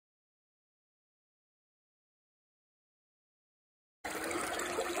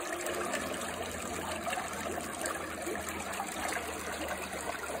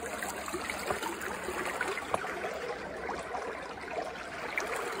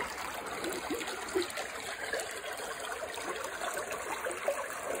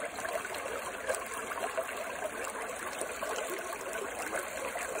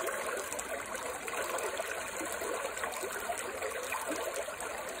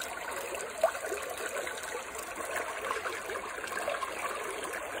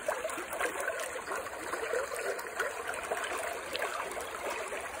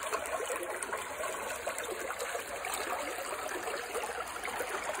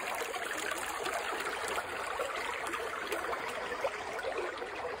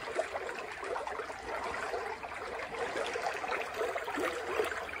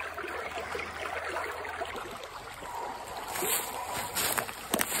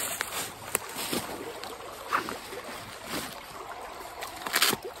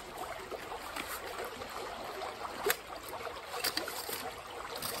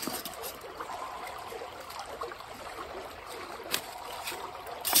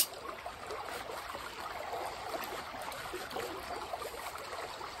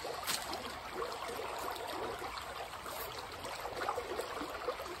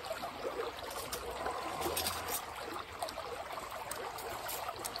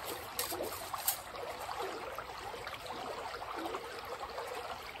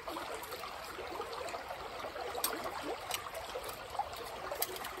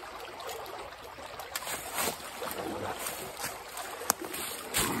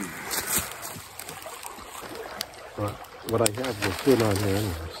what I have will fit on here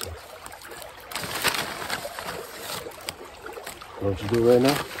anyway. So. What you do right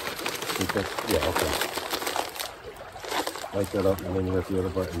now? Yeah, okay. Light that up and then you hit the other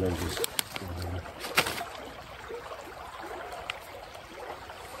button and then just...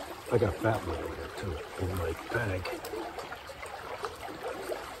 I got fat wood in there too, in my bag.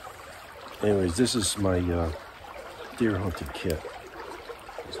 Anyways, this is my deer hunting kit.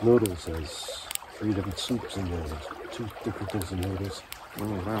 This noodles has 3 different soups in there. There's 2 different things of noodles. Oh,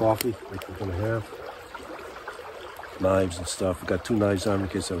 wow. Coffee, like we're gonna have. Knives and stuff. We got 2 knives on in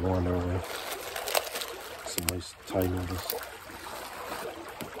case I wander away. Some nice Thai noodles.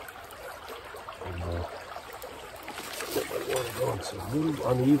 And, get my water going. It's a little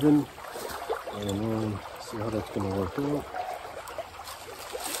uneven. I don't know. See how that's gonna work out.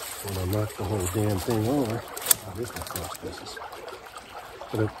 When I knock the whole damn thing over. Oh, this will cross pieces.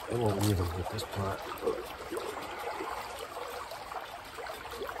 But it won't even with this pot.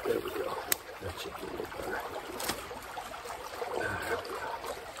 There we go. That should be a little better.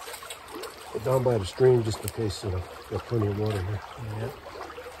 Go down by the stream just in case, you know, got plenty of water here. Yep.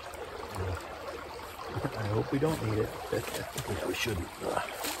 Yeah. I hope we don't need it. Yeah, we shouldn't.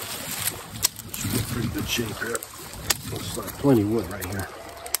 We should be in pretty good shape here. There's plenty of wood right here.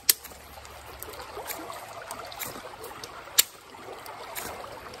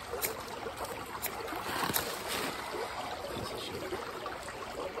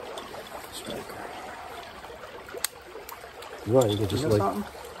 Right, you can just light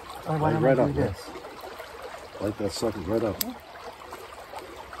right up. This? Light that sucker right up.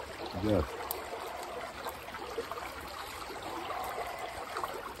 Yeah.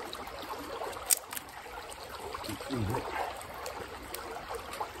 Keep feeding it.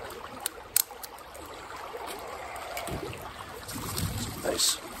 Nice.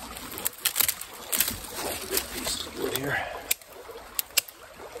 Big pieces of wood here.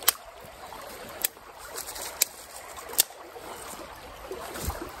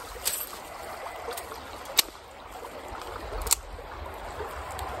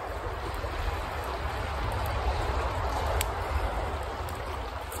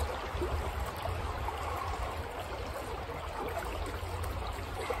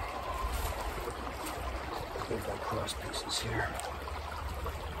 I've got cross pieces here.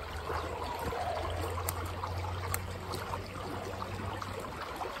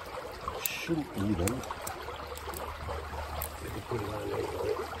 Shouldn't be them. Maybe put it on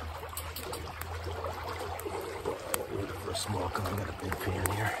anyway. I don't need it for a small gun. I got a big pan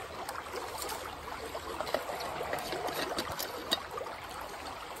here.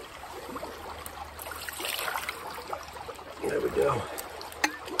 There we go.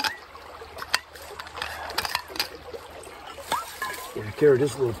 Yeah, carry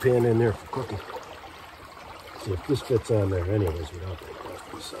this little pan in there for cooking. See if this fits on there anyways without that cross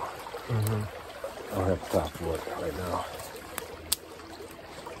piece. So I don't have top for it right now.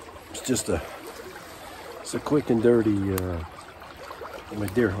 It's just it's a quick and dirty my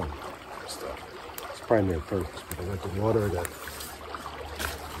deer hunt stuff. It's primary purpose. But I got the water, I got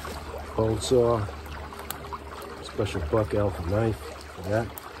bone saw, special buck alpha knife for that.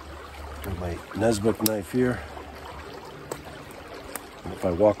 Got my Nesbitt knife here. And if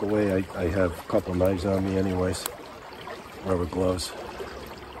I walk away, I have a couple knives on me anyways. Rubber gloves.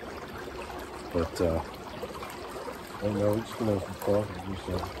 But I don't know, we're just gonna have some coffee and do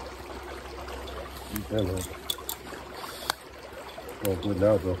something. Eat that up. All good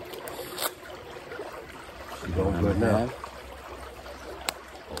now though. You all good now?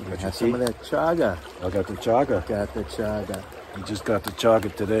 You have some of that chaga. I got the chaga. Got the chaga. We just got the chaga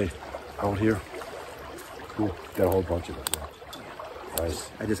today out here. Cool. Got a whole bunch of it now. Nice.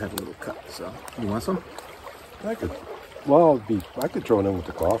 I just have a little cup, so. You want some? I could. Well, I could throw it in with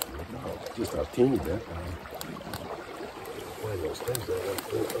the coffee. No, just a teeny bit. One of those things that I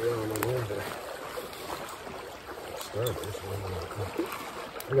float around in here there. I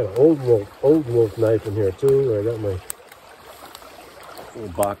got an old wolf knife in here too. I got my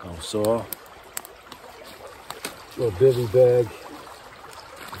little Baco saw, little bivvy bag,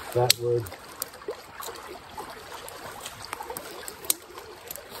 fat wood.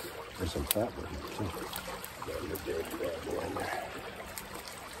 There's some fat wood here too. Got a big bag in there.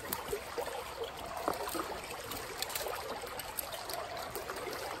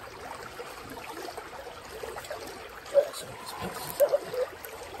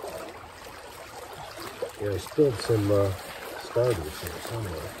 Yeah, I spilled some starters here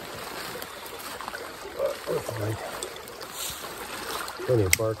somewhere. But that's fine. Plenty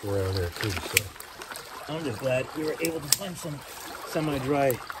of bark around there too, so. I'm just glad we were able to find some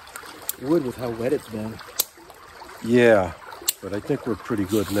semi-dry wood with how wet it's been. Yeah, but I think we're pretty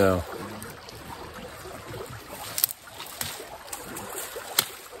good now.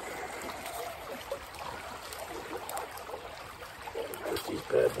 Put these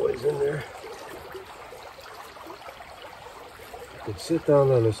bad boys in there. I could sit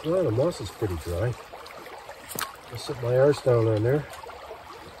down on this line. The moss is pretty dry. I'll sit my arse down on there.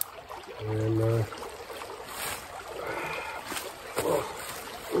 And,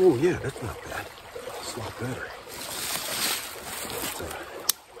 oh yeah, that's not bad. It's a lot better. But,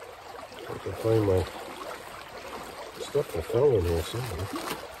 I can find my stuff that fell in here somewhere.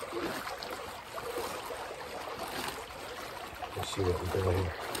 Let's see what we got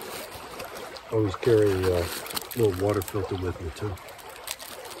here. Always carry a little water filter with me too.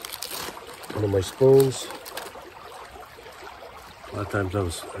 One of my spoons. A lot of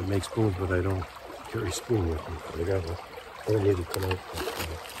times I make spoons, but I don't carry a spoon with me. I got one. I don't need to come out.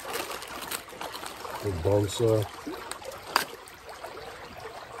 Little bone saw.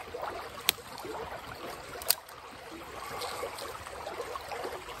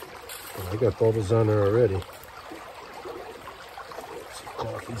 I got bubbles on there already. Some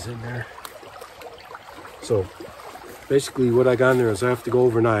coffee's in there. So basically what I got in there is I have to go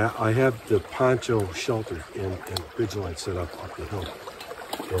overnight. I have the poncho shelter and Bridgeline set up the hill.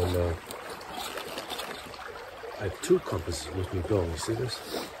 And I have 2 compasses with me going. You see this?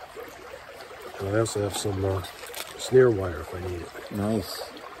 And I also have some snare wire if I need it. Nice.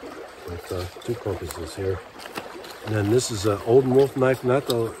 With 2 compasses here. And then this is an Olden Wolf knife, not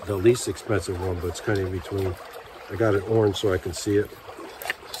the least expensive one, but it's kind of in between. I got it orange so I can see it.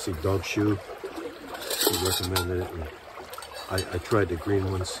 See dog shoe. He recommended it. And I tried the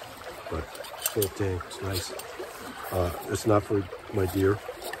green ones, but full tank, it's nice. It's not for my deer.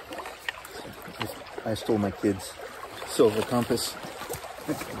 I stole my kid's silver compass.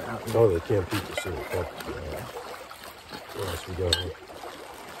 Oh, they can't beat the silver compass. What else we got here?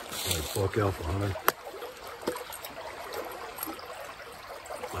 Nice buck alpha hunter.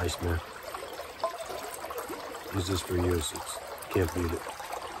 Nice, man. Use this for years. Can't beat it.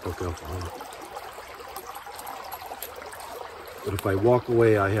 Buck alpha hunter. But if I walk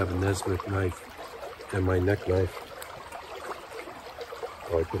away, I have a Nesmith knife and my neck knife.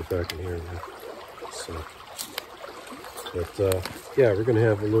 Oh, I put it back in here. Yeah. So, but yeah, we're gonna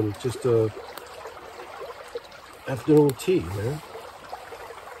have a little just afternoon tea, man.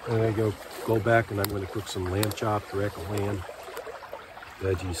 And I go back and I'm gonna cook some lamb chops, rack of lamb,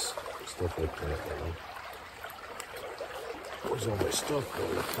 veggies, stuff like that. You know? Where's all my stuff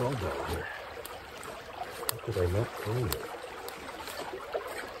going? It fell down here. How could I not find it?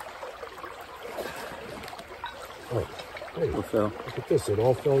 Oh, hey, look at this. It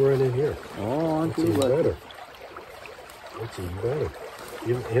all fell right in here. Oh, that's even better. That's even better.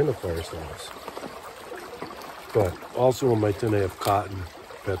 Even and the fire starters. But also in my tin I have cotton,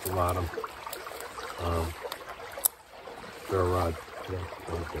 petrolatum, ferro rod. Yeah,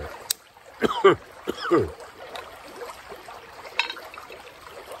 right there.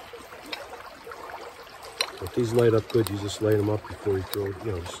 But these light up good. You just light them up before you throw,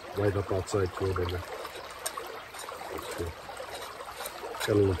 just light up outside, throw it in there. That's good. Got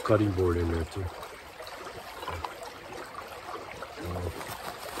a little cutting board in there too.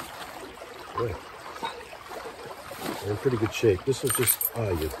 Yeah. They're in pretty good shape. This was just,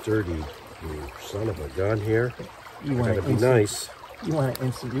 you dirty, you son of a gun here. You I gotta be nice. You want an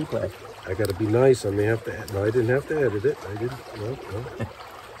instant replay. I gotta be nice. I may have to, no, I didn't have to edit it. I didn't, no.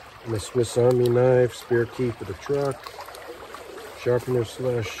 My Swiss Army knife, spare key for the truck, sharpener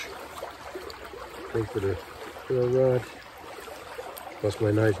slash thing for the ferro rod. Plus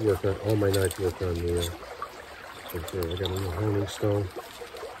my knives work on, all my knives work on the, I got a little honing stone.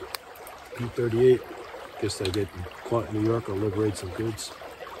 P38. Guess I get caught in New York, I'll liberate some goods.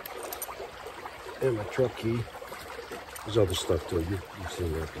 And my truck key. There's other stuff too. You've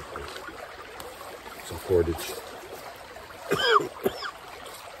seen that before. Some cordage.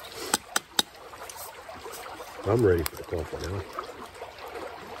 I'm ready for the coffee now.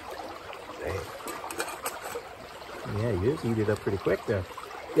 Damn. Yeah, you just heated up pretty quick there.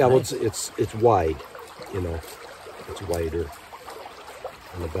 Yeah, nice. Well, it's wide, It's wider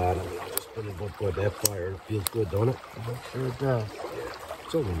on the bottom. Just put a little bit that fire. It feels good, don't it? Sure it does. Yeah.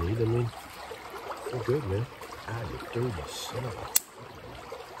 That's all we need. I mean, feel good, man. Ah, you dirty son of a...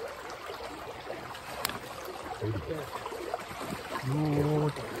 Dirty back.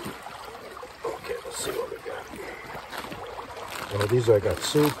 Oh, okay, let's see what we got. Well, these I got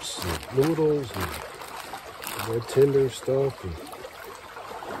soups and noodles and red tinder stuff. And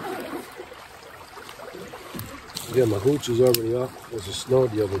yeah, my hooch is already up. It was a snow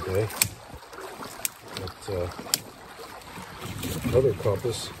the other day. But Another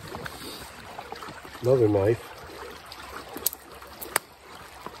compass. Another knife.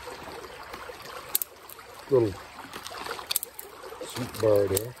 Little sweet bar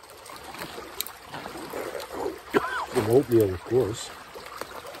there. Some oatmeal, of course.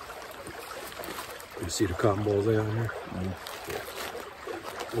 You see the cotton balls there on here? Yeah.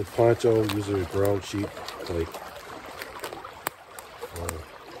 Little poncho, usually a ground sheet, like.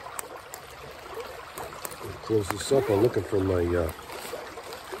 Close this up. I'm looking for my oh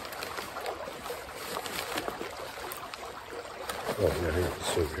yeah, here,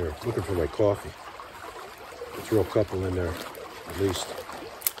 it's over here. Looking for my coffee. Throw a couple in there, at least.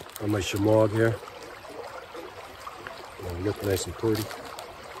 On my shamog here. Look nice and pretty.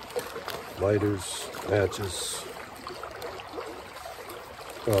 Lighters, matches.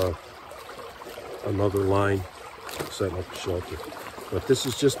 Another line. Setting up a shelter. But this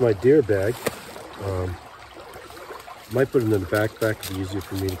is just my deer bag. Might put it in the backpack. It'd be easier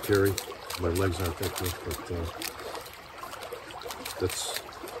for me to carry. My legs aren't that big, but that's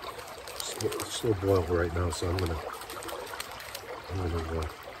slow boil right now, so I'm gonna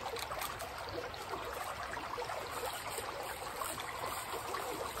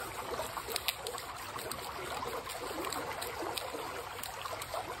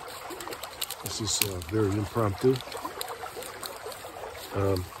this is very impromptu.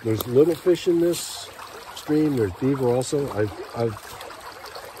 There's little fish in this stream. There's beaver also. I've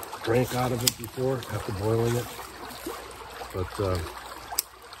drank out of it before after boiling it, but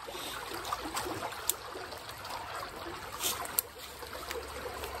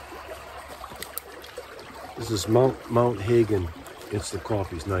this is Mount Hagen instant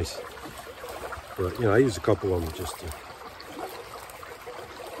coffee. It's nice, but you know I use a couple of them just to.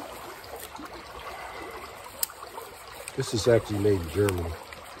 This is actually made in Germany.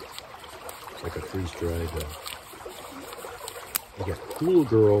 It's like a freeze-dried. I got Cool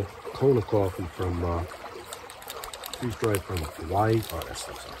Girl Kona coffee from freeze-dried from Hawaii. Oh, that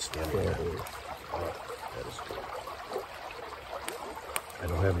stuff's outstanding. Yeah, oh, that is good. I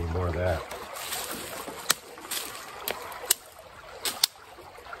don't have any more of that.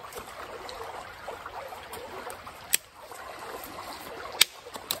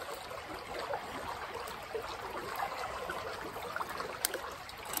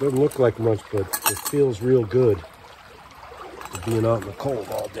 Doesn't look like much, but it feels real good for being out in the cold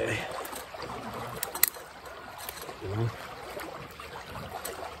all day. You know?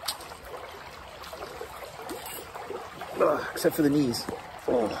 Except for the knees.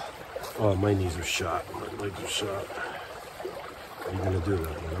 Oh, my knees are shot. My legs are shot. How are you gonna do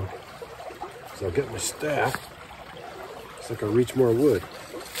that, you know? So I'll get my staff so I can reach more wood.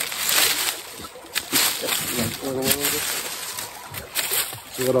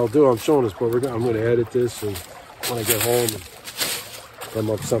 So what I'll do, I'm showing this, but I'm going to edit this, and when I get home and come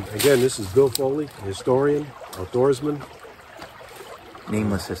up with something. Again, this is Bill Foley, historian, outdoorsman.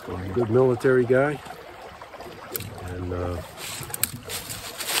 Nameless historian. Good military guy. And,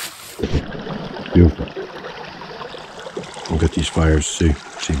 beautiful. We'll get these fires, see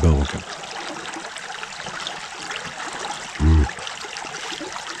Bill looking.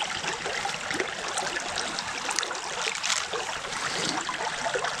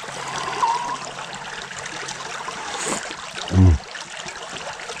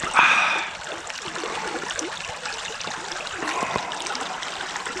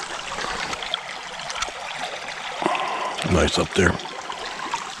 Nice up there.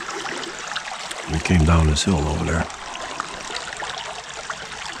 We came down this hill over there.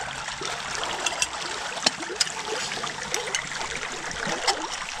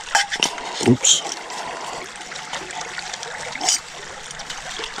 Oops.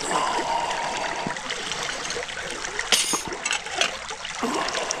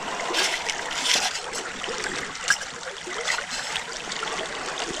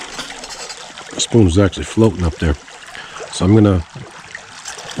 The spoon is actually floating up there. So I'm gonna,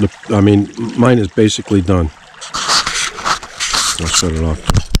 mine is basically done. I'll shut it off.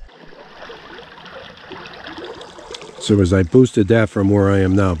 So as I boosted that from where I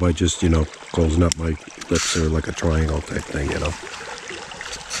am now by just, you know, closing up my lips or like a triangle type thing, you know.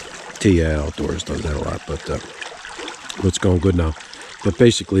 Tia Outdoors does that a lot, but it's going good now. But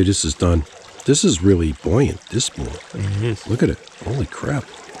basically this is done. This is really buoyant, this spoon. Mm-hmm. Look at it. Holy crap.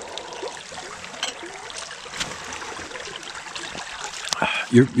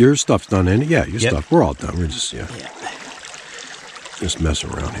 Your stuff's done, ain't it? Yeah, your stuff. We're all done. We're just, just messing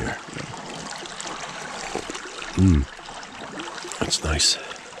around here. That's nice.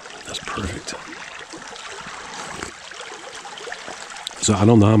 That's perfect. So I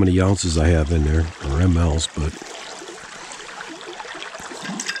don't know how many ounces I have in there, or mLs, but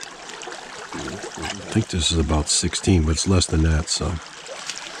think this is about 16, but it's less than that, so.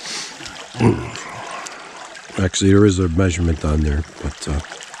 Actually, there is a measurement on there, but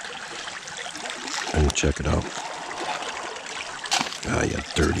I'm gonna check it out. Ah, yeah,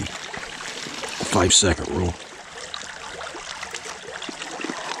 30. 5-second rule.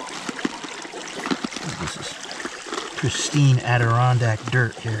 This is pristine Adirondack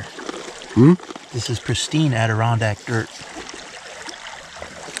dirt here. Hmm? This is pristine Adirondack dirt.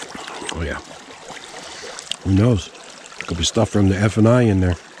 Oh, yeah. Who knows? Could be stuff from the F&I in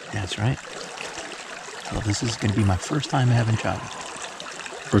there. That's right. So this is going to be my first time having chaga.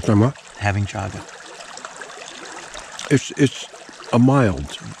 First time what? Having chaga. It's a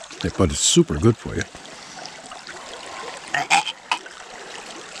mild, but it's super good for you.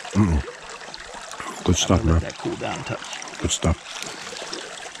 Good stuff, man. Let that cool down touch. Good stuff.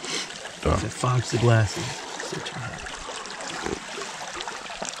 If it fogs the glasses, such a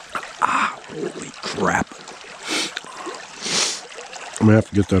Ah, holy crap. I'm gonna have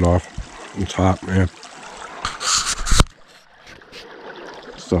to get that off. It's hot, man.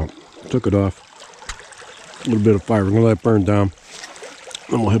 So, took it off. A little bit of fire. We're gonna let it burn down.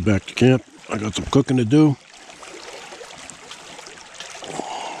 Then we'll head back to camp. I got some cooking to do.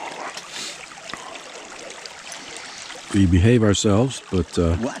 We behave ourselves, but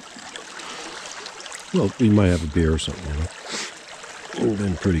what? well, we might have a beer or something, you know. We've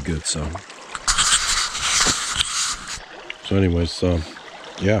been pretty good, so. So anyways,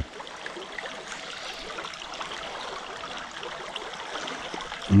 yeah.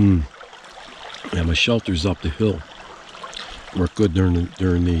 Yeah, my shelter's up the hill. Worked good during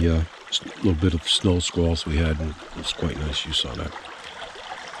the little bit of snow squalls we had, and it was quite nice. You saw that.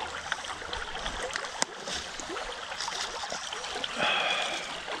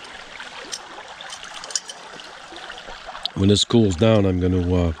 When this cools down, I'm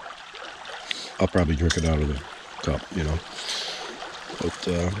gonna I'll probably drink it out of the cup, you know.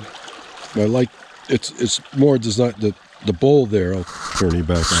 But I like it's more designed the bowl there. I'll turn you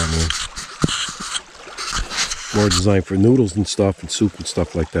back on there. More designed for noodles and stuff and soup and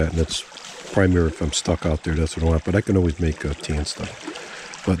stuff like that, and that's primary if I'm stuck out there. That's what I want. But I can always make tea and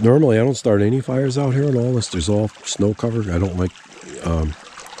stuff. But normally I don't start any fires out here and all this. There's all snow covered. I don't like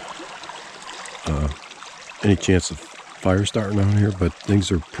any chance of fire starting out here, but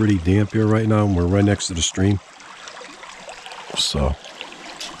things are pretty damp here right now, and we're right next to the stream, so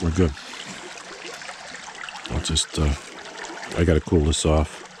we're good. I'll just I gotta cool this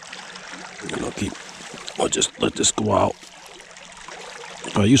off, and I'll just let this go out.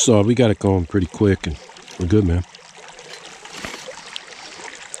 You saw we got it going pretty quick, and we're good, man.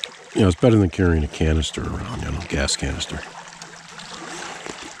 You know, it's better than carrying a canister around, you know, gas canister.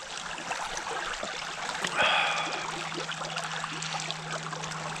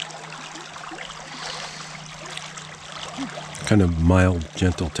 Kind of mild,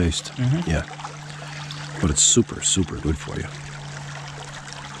 gentle taste. Yeah. But it's super, super good for you.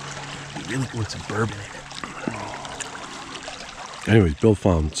 You really put some bourbon in it. Anyways, Bill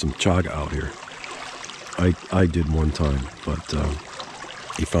found some chaga out here. I did one time, but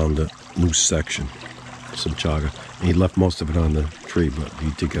he found a loose section, some chaga. And he left most of it on the tree, but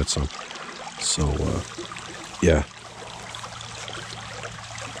he did get some. So, yeah.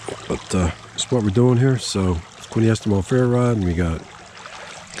 But that's what we're doing here. So, Quiniestimo Fair Rod, and we got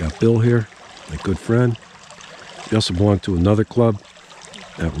Bill here, my good friend. He also belonged to another club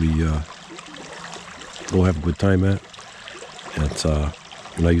that we go have a good time at.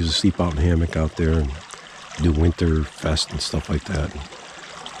 And I usually sleep out in a hammock out there and do winter fest and stuff like that.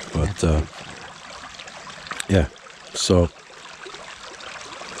 But yeah, so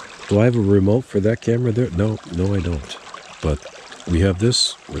do I have a remote for that camera there? No, I don't. But we have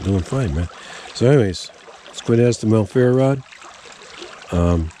this. We're doing fine, man. So anyways, it's Quiniestimo Fair Rod.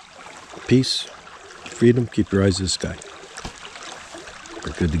 Peace, freedom, keep your eyes to the sky.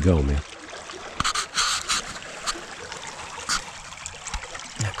 We're good to go, man.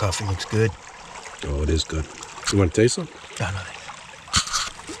 That coffee looks good. Oh, it is good. You want to taste some? Oh, no.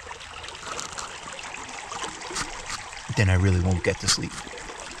 Then I really won't get to sleep.